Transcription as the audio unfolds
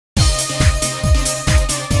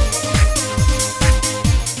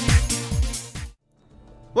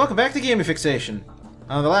Welcome back to Gaming Fixation.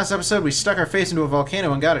 On the last episode, we stuck our face into a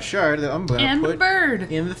volcano and got a shard that I'm gonna put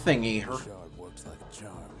in the thingy. The shard works like a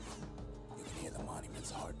charm. You can hear the monument's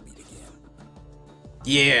heartbeat again.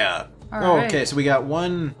 Yeah. Right. Okay, so we got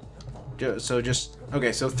one. So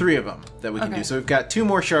three of them that we can do. So we've got two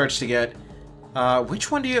more shards to get. Which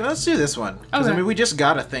one do you? Let's do this one. Because I mean, we just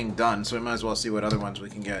got a thing done, so we might as well see what other ones we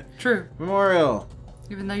can get. True. Memorial.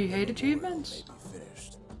 Even though you hate achievements.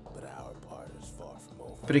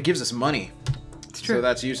 But it gives us money. It's true. So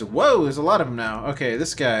that's useful. Whoa, there's a lot of them now. Okay,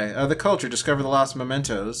 this guy. The culture. Discover the lost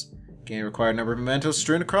mementos. Gain a required number of mementos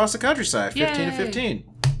strewn across the countryside. 15 to 15.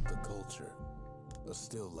 The culture. A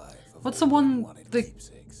still life. What's the one?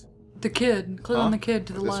 The kid. Click on the kid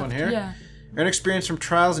to the left. This one here? Yeah. Earn experience from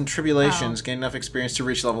trials and tribulations. Gain enough experience to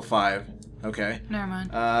reach level 5. Okay. Never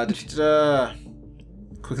mind.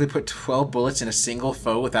 Quickly put 12 bullets in a single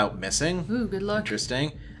foe without missing. Ooh, good luck.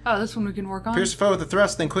 Interesting. Oh, this one we can work on. Pierce a foe with a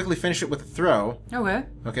thrust, then quickly finish it with a throw. Okay.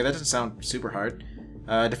 Okay, that doesn't sound super hard.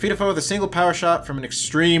 Defeat a foe with a single power shot from an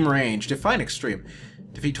extreme range. Define extreme.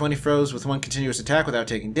 Defeat 20 foes with one continuous attack without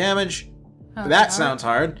taking damage. Okay, that sounds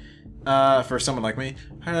hard. For someone like me.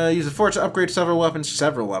 Use the forge to upgrade several weapons,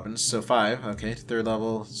 so 5. Okay, to 3rd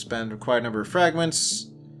level. Spend required number of fragments.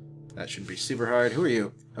 That shouldn't be super hard. Who are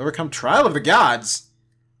you? Overcome Trial of the Gods!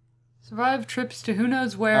 Survive trips to who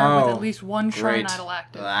knows where with at least one shrine idol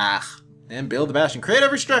active. And build the Bastion. Create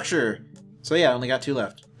every structure! So yeah, only got 2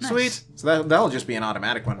 left. Nice. Sweet! So that'll just be an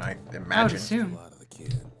automatic one, I imagine. I would assume. A lot of the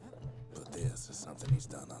kid, but this is something he's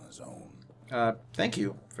done on his own. Thank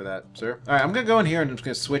you for that, sir. Alright, I'm gonna go in here and I'm just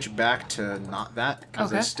gonna switch back to not that,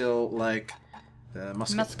 because I still like the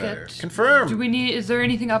musket better. Confirm! Do we need, is there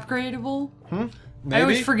anything upgradable? Maybe? I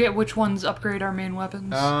always forget which ones upgrade our main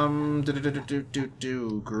weapons.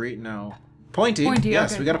 Great, no. Pointy.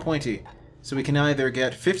 Yes, we got a pointy. So we can either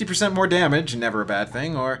get 50% more damage, never a bad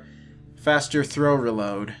thing, or faster throw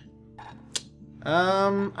reload.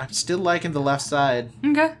 I'm still liking the left side.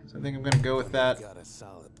 Okay. So I think I'm gonna go with that. You've got a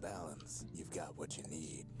solid balance. You've got what you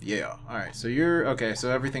need. Yeah. Alright, so you're... Okay,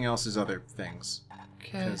 so everything else is other things.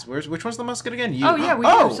 Okay. Which one's the musket again? You. Oh, yeah, we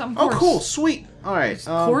have some course. Oh, cool, sweet. Alright.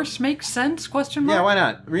 Course makes sense, question mark? Yeah, why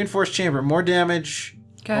not? Reinforced chamber, more damage,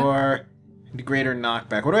 or greater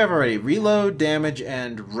knockback. What do I have already? Reload, damage,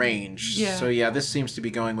 and range. Yeah. So yeah, this seems to be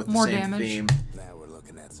going with the More same damage. theme. Now we're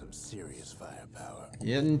looking at some serious firepower.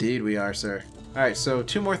 Yeah, indeed we are, sir. Alright, so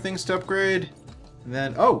 2 more things to upgrade. And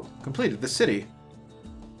then, oh, completed, the city.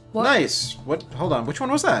 What? Nice. What? Hold on, which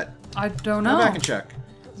one was that? I don't know. Go back and check.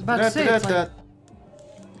 I was about to say, it's like...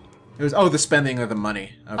 It was, the spending of the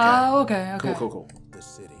money. Okay. Oh, okay, okay. Cool. The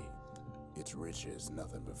city, its riches,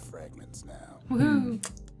 nothing but fragments now. Woohoo.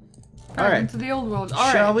 Alright. To the old world.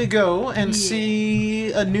 Shall we go and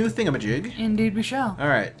see a new thingamajig? Indeed we shall.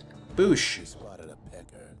 Alright. Boosh. We spotted a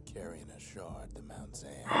pecker carrying a shard to Mount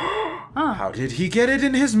Zand. How did he get it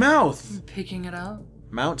in his mouth? Picking it up.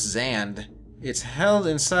 Mount Zand. It's held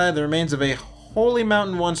inside the remains of a holy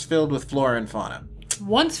mountain once filled with flora and fauna.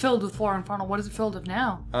 Once filled with flora and fauna, what is it filled of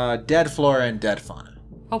now? Dead flora and dead fauna.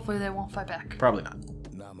 Hopefully they won't fight back. Probably not.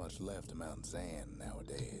 Not much left of Mount Zand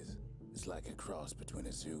nowadays. It's like a cross between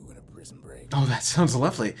a zoo and a prison break. Oh, that sounds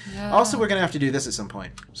lovely. Yeah. Also, we're gonna have to do this at some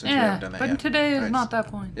point, since we haven't done that but yet. today is not that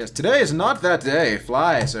point. Yes, today is not that day.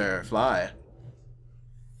 Fly, sir, fly.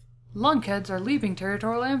 Lunkheads are leaping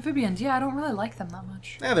territorial amphibians. Yeah, I don't really like them that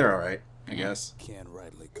much. Yeah, they're alright, I guess. Can't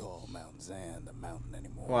rightly call Mount Zand a mountain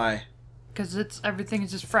anymore. Why? Because everything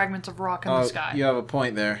is just fragments of rock in the sky. You have a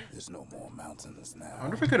point there. There's no more mountains now. I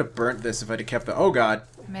wonder if I could have burnt this if I'd have kept the... Oh, God.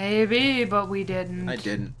 Maybe, but we didn't. I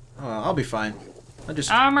didn't. Oh, well, I'll be fine. I'll just...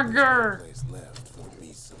 I'm a grr.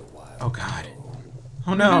 Oh, God.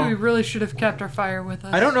 Oh, no. We really should have kept our fire with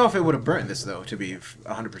us. I don't know if it would have burnt this, though, to be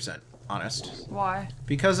 100% honest. Why?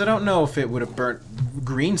 Because I don't know if it would have burnt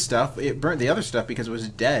green stuff. It burnt the other stuff because it was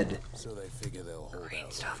dead. So they figure they'll hold Green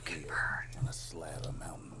out stuff can burn. on a slab of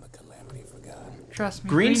mountain the calamity forgot. Trust me,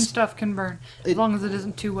 Green green stuff can burn. As long as it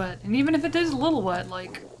isn't too wet. And even if it is a little wet,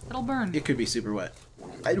 like, it'll burn. It could be super wet.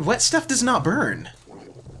 Wet stuff does not burn.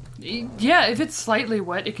 Yeah, if it's slightly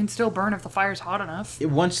wet, it can still burn if the fire's hot enough.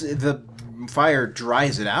 Once the fire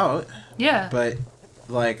dries it out. Yeah. But,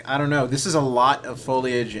 like, I don't know. This is a lot of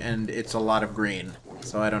foliage and it's a lot of green.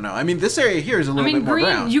 So I don't know. I mean, this area here is a little bit more green,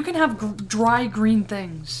 brown. you can have dry green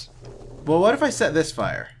things. Well, what if I set this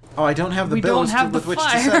fire? Oh, I don't have the We don't bills have with the which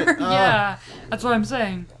fire. to set it. Yeah, that's what I'm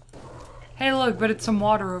saying. Hey, look, but it's some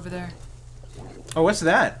water over there. Oh, what's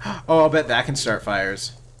that? Oh, I'll bet that can start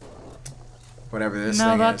fires. Whatever this thing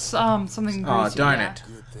is. No, that's something greasy. Oh, darn yeah. it.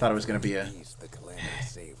 Thought it was going to be a...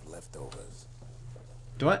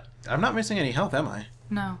 Do what? I'm not missing any health, am I?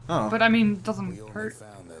 No. Oh. But I mean, it doesn't hurt.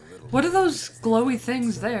 What are those glowy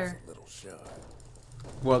things there?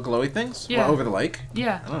 What, glowy things? Yeah. Well, over the lake?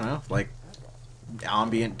 Yeah. I don't know. Like,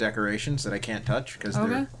 ambient decorations that I can't touch because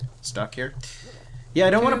they're stuck here. Yeah, I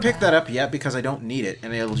don't want to pick that up yet because I don't need it,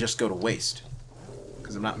 and it'll just go to waste.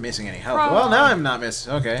 Because I'm not missing any health. Well, now I'm not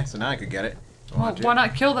missing. Okay, so now I could get it. Well, why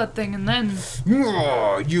not kill that thing and then...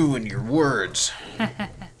 Oh, you and your words.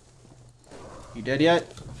 You dead yet?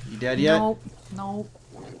 You dead yet? Nope. Nope.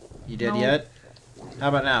 You dead yet? How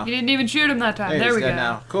about now? You didn't even shoot him that time. Hey, there he's we dead go.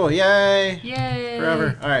 now. Cool, yay! Yay!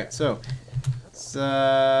 Forever. Alright, so...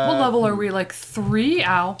 What level are we? Like 3?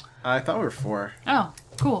 Ow. I thought we were 4. Oh,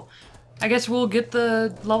 cool. I guess we'll get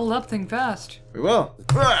the leveled up thing fast. We will. Of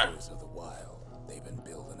the wild, they've been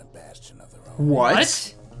building a bastion of their own.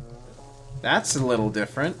 What? That's a little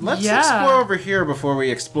different. Let's Yeah. explore over here before we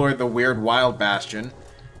explore the weird wild bastion.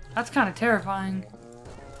 That's kind of terrifying.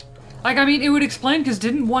 Like, I mean, it would explain, because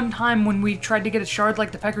didn't one time when we tried to get a shard,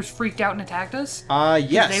 like, the peckers freaked out and attacked us?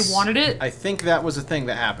 Yes. They wanted it? I think that was a thing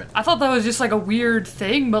that happened. I thought that was just, like, a weird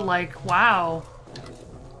thing, but, like, wow.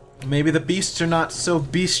 Maybe the beasts are not so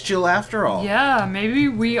bestial after all. Yeah, maybe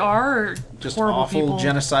we are Just horrible awful people.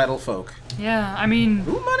 genocidal folk. Yeah, I mean,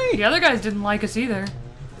 Ooh, money! the other guys didn't like us either.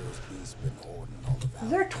 Is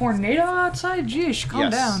there a tornado outside? Jeez, calm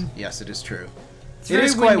down. Yes, it is true. It's It very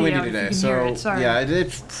is quite windy windy out, if you today, can so hear it. Sorry. yeah,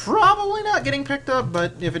 it's probably not getting picked up,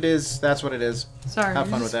 but if it is, that's what it is. Sorry. Have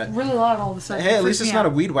fun it's with that. Really loud all of a sudden. Hey, at Freaks least it's me not a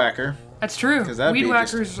out. weed whacker. That's true. 'Cause that'd Weed be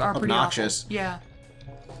just whackers are pretty obnoxious. awful. Yeah.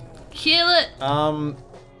 Kill it.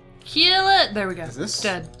 Kill it. There we go. Is this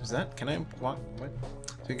dead? Is that? Can I walk? What?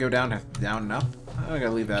 So you go down and up? I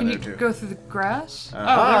gotta leave that Can there you too. go through the grass? Ah,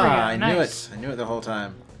 Oh, there we go. I Nice. knew it. I knew it the whole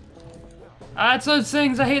time. It's those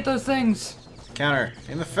things. I hate those things. Counter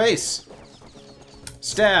in the face.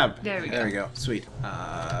 Stab. There we go. There we go. Sweet.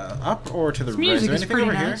 Up or to the This right? Is music there is anything pretty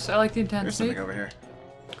over nice. I like the here? There's intensity. something over here.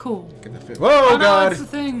 Cool. Get the fit. Whoa, Oh no, God! it's the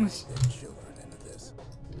things. Children into this.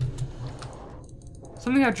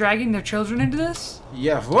 Something about dragging their children into this?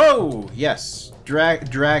 Yeah. Whoa. Yes.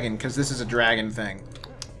 Dragon, because this is a dragon thing.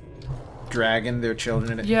 Dragon their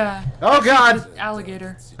children in it. Yeah. Oh God!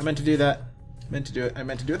 Alligator. I meant to do that. Meant to do it. I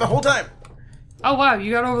meant to do it the whole time. Oh wow,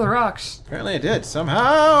 you got over the rocks. Apparently I did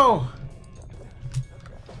somehow.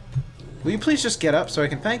 Will you please just get up so I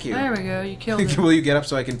can thank you? There we go. You killed it. Will you get up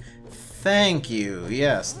so I can thank you?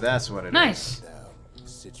 Yes, that's what it is. Nice.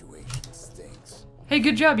 Situation stinks. Hey,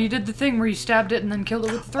 good job. You did the thing where you stabbed it and then killed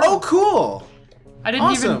it with the throw. Oh, cool. I didn't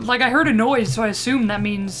awesome. even like. I heard a noise, so I assumed that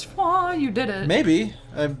means, oh, you did it. Maybe.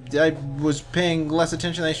 I was paying less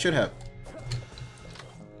attention than I should have.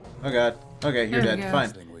 Oh God. Okay, you're There we dead. go. Fine.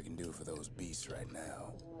 The thing we can do for those beasts right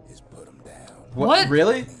now is put them down. What?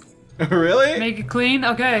 Really? Really? Make it clean.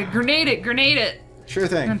 Okay, grenade it. Grenade it. Sure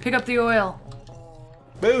And then thing. pick up the oil.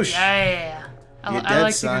 Boosh. Yeah. I You're like dead,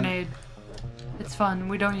 the son. grenade. It's fun.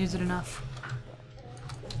 We don't use it enough.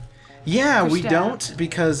 Yeah, we stab. don't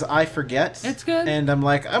because I forget. It's good. And I'm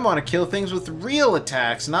like, I want to kill things with real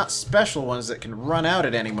attacks, not special ones that can run out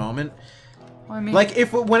at any moment. Well, I mean, Like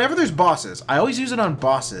whenever there's bosses, I always use it on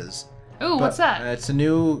bosses. ooh, what's that? It's a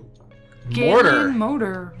new Galen mortar.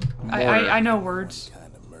 motor. I know words.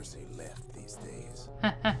 Kind of mercy left these days.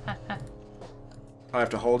 I have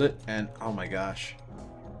to hold it, and oh my gosh.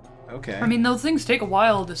 Okay. I mean, those things take a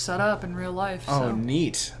while to set up in real life. oh, So.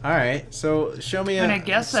 neat. All right. So show me. I mean, I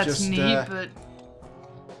guess it's that's just, neat, but it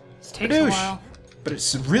takes a badoosh. while. But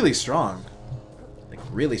it's really strong. Like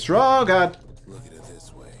really strong. Oh God. Look at it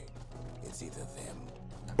this way. It's either them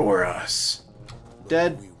Or us.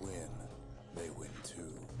 Dead. we win. They win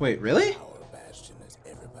too. Wait, really? Our bastion is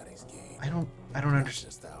everybody's game. I don't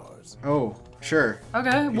understand. Just ours. Oh, sure.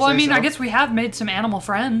 Okay. You Well, I say mean, so? I guess we have made some animal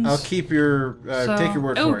friends. I'll keep your so... take your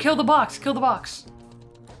word oh, for it. kill the box. Kill the box.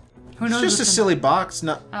 Who knows? It's just a what's in- silly box.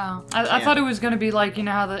 Not Oh, I thought it was gonna be like, you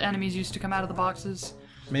know how the enemies used to come out of the boxes.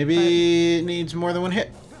 maybe it needs more than one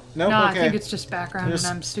hit. Nope. No, okay. I think it's just background Just-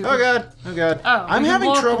 and I'm stupid. Oh God. Oh God. Oh, I'm we can having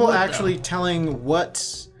blow up the trouble wood, though. actually telling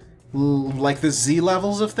what like the Z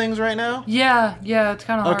levels of things right now. Yeah, it's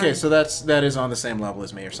kind of hard. Okay, so that is on the same level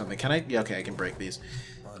as me or something. Can I? Yeah, okay, I can break these.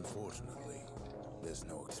 Unfortunately, there's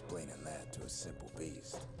no explaining that to a simple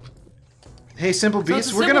beast. Hey, simple So it's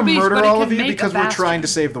beasts, a we're simple gonna beast, murder but it all can of you make a because we're trying bastion. to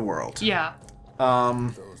save the world. Yeah.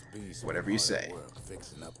 Those beasts Whatever are you hard say. work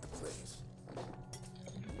fixing up the place.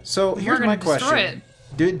 So here's gonna my destroy question: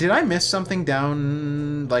 it. did I miss something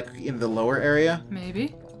down like in the lower area?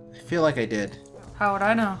 Maybe. I feel like I did. How would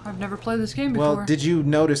I know? I've never played this game before. Well, did you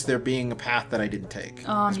notice there being a path that I didn't take? That's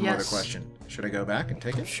more of the yes. question. Should I go back and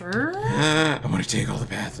take it? Sure. I want to take all the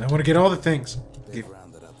paths. I want to get all the things. They've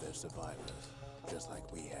rounded up their survivors. just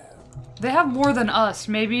like we have. They have more than us.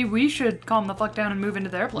 Maybe we should calm the fuck down and move into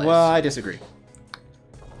their place. Well, I disagree.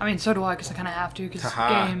 I mean, so do I, because I kind of have to, because it's a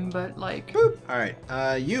Haha. game, but like... Boop.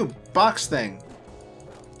 Alright, you box thing.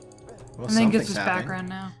 Well, I think it's something's his happening. background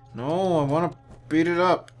now. No, I want to beat it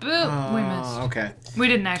up. Boop, we missed. Okay. We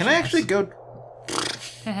didn't actually Can I actually miss. go...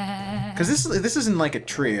 Because this isn't like a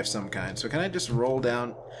tree of some kind, so can I just roll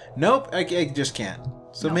down? Nope, I just can't.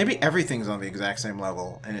 So Nope. maybe everything's on the exact same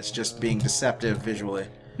level, and it's just being deceptive visually.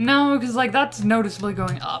 No, because like that's noticeably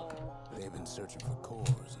going up. They've been searching for cores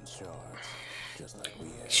and shards, just like we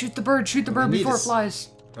have. Shoot the bird need before it is- flies.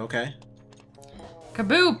 Okay.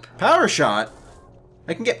 Kaboop! Power shot.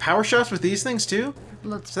 I can get power shots with these things too.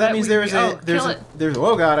 Let's So that bet means we- there's oh, a there's kill a it. there's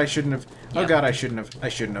oh god I shouldn't have oh Yeah. god I shouldn't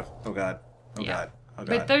have oh god oh Yeah. god oh But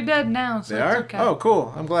god they're dead now, so they it's are okay. oh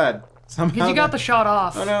cool I'm glad somehow Because you got that- the shot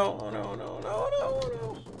off. oh no oh no no no no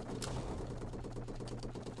no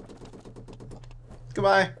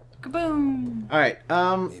goodbye. Kaboom! All right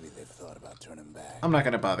Maybe they've thought about turning back. I'm not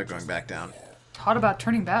gonna bother going back down. Thought about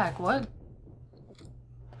turning back. What?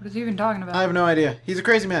 What is he even talking about? I have no idea. He's a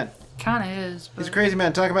crazy man. Kinda is, but He's a crazy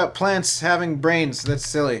man. Talk about plants having brains. That's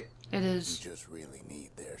silly. it We is. just really need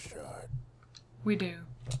their shard. We do.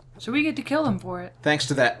 So we get to kill him for it. Thanks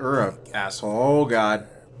to that asshole. Oh god.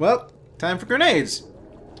 Well, time for grenades.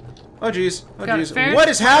 Oh jeez. Oh Got a jeez. fair What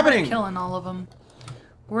is shot at happening? Killing all of them.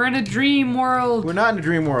 We're in a dream world. We're not in a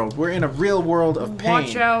dream world. We're in a real world of pain.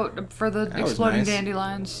 Watch out for the That was exploding nice.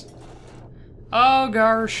 dandelions. Oh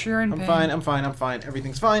gosh, you're in I'm pain. fine. I'm fine. I'm fine.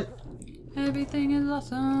 Everything's fine. Everything is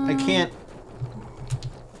awesome. I can't.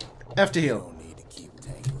 F to heal. Don't need to keep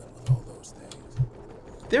tangling with all those things.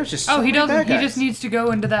 There's just so Oh, he many doesn't. bad He guys. just needs to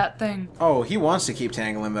go into that thing. Oh, he wants to keep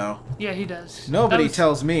tangling though. Yeah, he does. Nobody That was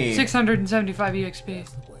tells me. 675 EXP.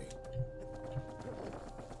 Wait,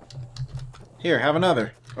 Here, have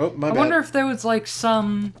another. Oh, my I bad. wonder if there was like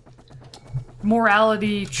some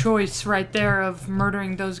morality choice right there of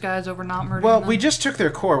murdering those guys over not murdering Well, them. we just took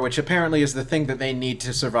their core, which apparently is the thing that they need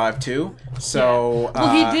to survive too. So,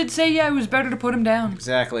 Well, he did say, yeah, it was better to put him down.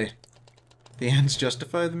 Exactly. The ends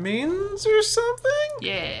justify the means or something?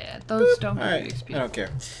 Yeah, those don't give Alright, you I XP. don't care.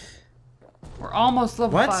 We're almost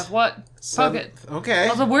level What? 5. What? Fuck Seven- it. Okay.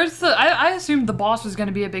 Also, where's the... I assumed the boss was going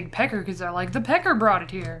to be a big pecker, because they're like, the pecker brought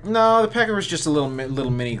it here. No, the pecker was just a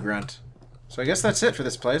little mini grunt. So I guess that's it for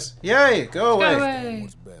this place. Yay! Go Go away. away.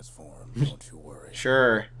 what's best for him? Don't you worry.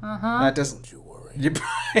 Sure. Uh-huh. That doesn't. Don't you worry. You,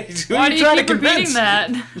 who Why are do you you trying keep to convince? repeating that?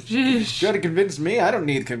 Jeez. Trying to convince me? I don't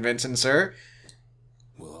need convincing, sir.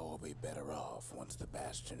 We'll all be better off once the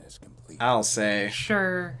Bastion is complete. I'll say.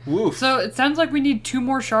 Sure. Woof. So it sounds like we need 2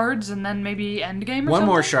 more shards and then maybe endgame or One something?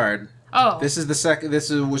 more shard. Oh. This is the second. Was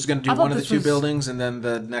going to I do thought one of the this 2 was- buildings, and then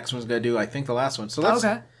the next one's going to do, I think, the last one. So let's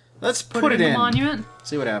Okay. let's put, it in the monument.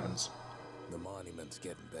 See what happens. The monument's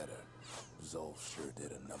getting better. Zolf sure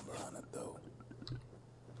did a number on it, though.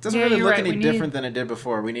 It doesn't Yeah, really you're look right, any we different than it did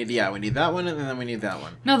before. We need that one, and then we need that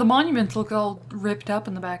one. No, the monuments look all ripped up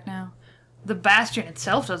in the back now. The Bastion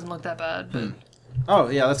itself doesn't look that bad, but Oh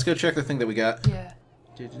yeah, let's go check the thing that we got. yeah.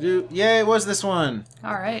 Yeah, it was this one.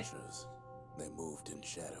 Alright. Vultures, they moved in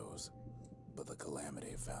shadows, but the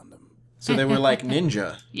Calamity found them. So they were like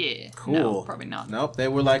ninja. Yeah. Cool. No, probably not. Nope, they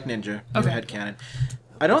were like ninja. Okay. Head cannon.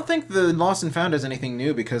 I don't think the Lost and Found has anything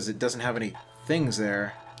new because it doesn't have any things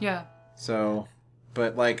there. Yeah. So,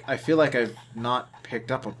 but like, I feel like I've not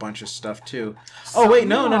picked up a bunch of stuff too. Oh wait,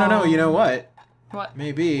 no. You know what? What?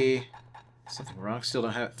 Maybe something wrong. Still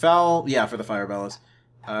don't have foul. Yeah, for the fire bellows.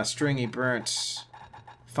 Stringy burnt.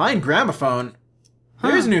 Fine gramophone.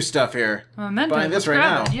 There's new stuff here. Memento. Buying this let's right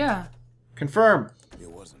grab now. it, yeah. Confirm. It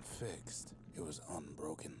wasn't fixed. It was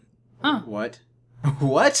unbroken. Huh. What?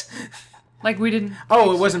 What? Like we didn't...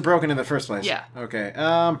 Oh, it wasn't broken in the first place. Yeah. Okay.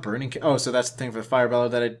 Burning. Oh, so that's the thing for the fire bellow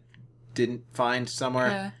that I didn't find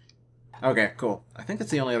somewhere. Yeah. Okay, cool. I think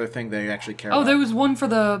that's the only other thing they actually care Oh, about. there was one for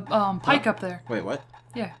the pike up there. Wait, what?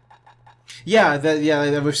 Yeah.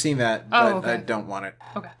 Yeah, we've seen that, but Oh, okay. I don't want it.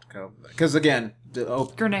 Okay. Because again, the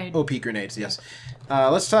Grenade. OP grenades. Yes.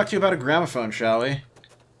 Let's talk to you about a gramophone, shall we?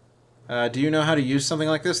 Do you know how to use something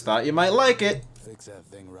like this? Thought you might like it. Fix that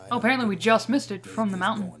thing right. Oh, apparently we just missed it from the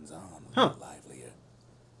mountain. Goings on, Huh. livelier.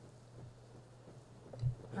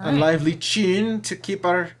 A lively tune to keep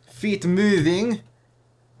our feet moving.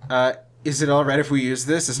 Is it alright if we use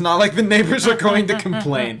this? It's not like the neighbors are going to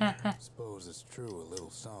complain. Suppose it's true. A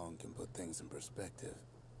little song can put things in perspective.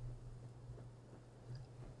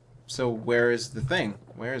 So where is the thing?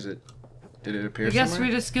 Where is it? Did it appear I guess somewhere?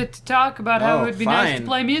 we just get to talk about how Oh, it would be nice to fine.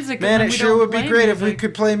 play music. and Man, then it we sure don't would be play great if we music.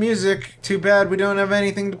 could play music. Too bad we don't have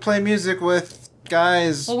anything to play music with,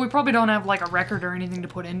 guys. Well, we probably don't have like a record or anything to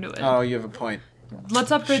put into it. Oh, you have a point.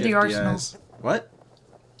 Let's upgrade the Shift arsenal. yes. What?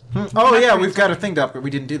 Oh yeah, upgrade we've got a thing to upgrade. We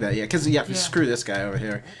didn't do that yet, because Yeah. screw this guy over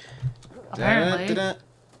here. Apparently. Da-da-da-da.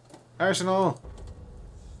 Arsenal.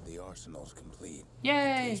 The arsenal's complete.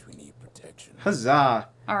 Yay. In case we need protection. Huzzah.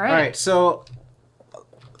 Alright. Alright, so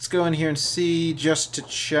let's go in here and see just to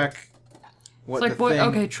check what It's like the what? thing...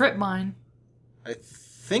 Okay, trip mine. I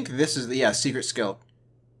think this is the... Yeah, secret skill.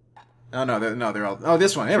 Oh, no, they're all... Oh,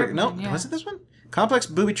 this one. There we go. No, Trip mine, yeah. was it this one? Complex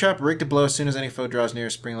booby trap rigged to blow as soon as any foe draws near,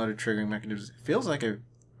 spring-loaded triggering mechanism. It feels like I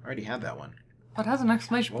already had that one. It has an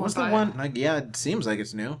exclamation What point was the by it. one? Like, yeah, it seems like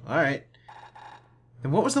it's new. Alright.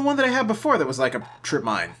 And what was the one that I had before that was like a trip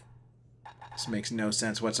mine? This makes no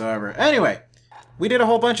sense whatsoever. Anyway, we did a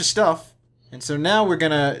whole bunch of stuff, and so now we're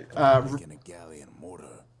gonna... Making a galleon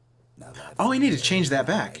mortar. Now that's Oh, I need to change that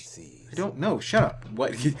back. I don't know. Shut up.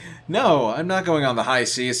 What? No, I'm not going on the high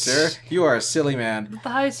seas, sir. You are a silly man. The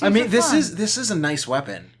high seas I mean, are this fun. is a nice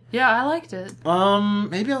weapon. Yeah, I liked it.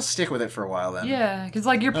 Maybe I'll stick with it for a while then. Yeah, because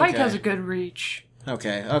like your pike Okay. has a good reach.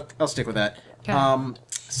 Okay, I'll stick with that. 'Kay.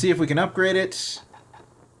 See if we can upgrade it.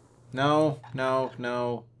 No.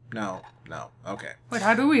 Okay. Wait,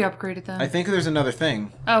 how do we upgrade it then? I think there's another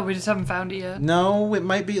thing. Oh, we just haven't found it yet. No, it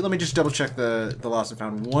might be. Let me just double check the lost and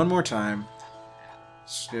found one more time.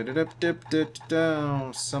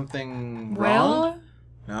 Something wrong?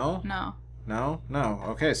 Well, No. no.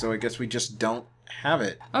 Okay, so I guess we just don't have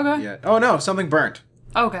it Okay. yet. Oh no, something burnt.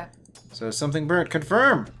 Okay. So something burnt.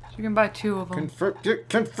 Confirm. So you can buy 2 of them.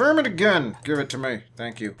 Confirm it again. Give it to me.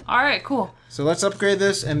 Thank you. All right, cool. So let's upgrade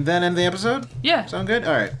this and then end the episode. Yeah. Sound good?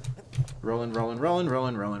 All right. Rolling.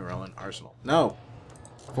 Arsenal. No.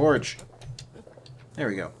 Forge. There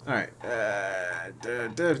we go. All right.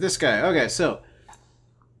 This guy. Okay, so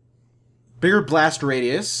bigger blast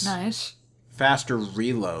radius. Nice. Faster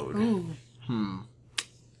reload. Ooh.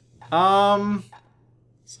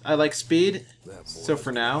 I like speed. So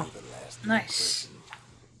for now, Nice.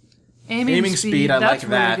 Aiming speed, I that's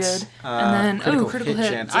like really that. good. And then, critical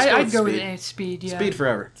hit. chance. Let's go I'd with go with speed. speed, yeah. Speed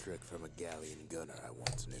forever. trick from a galleon gunner I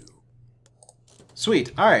once knew.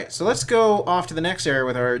 Sweet. All right, so let's go off to the next area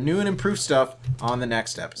with our new and improved stuff on the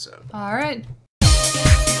next episode. All right.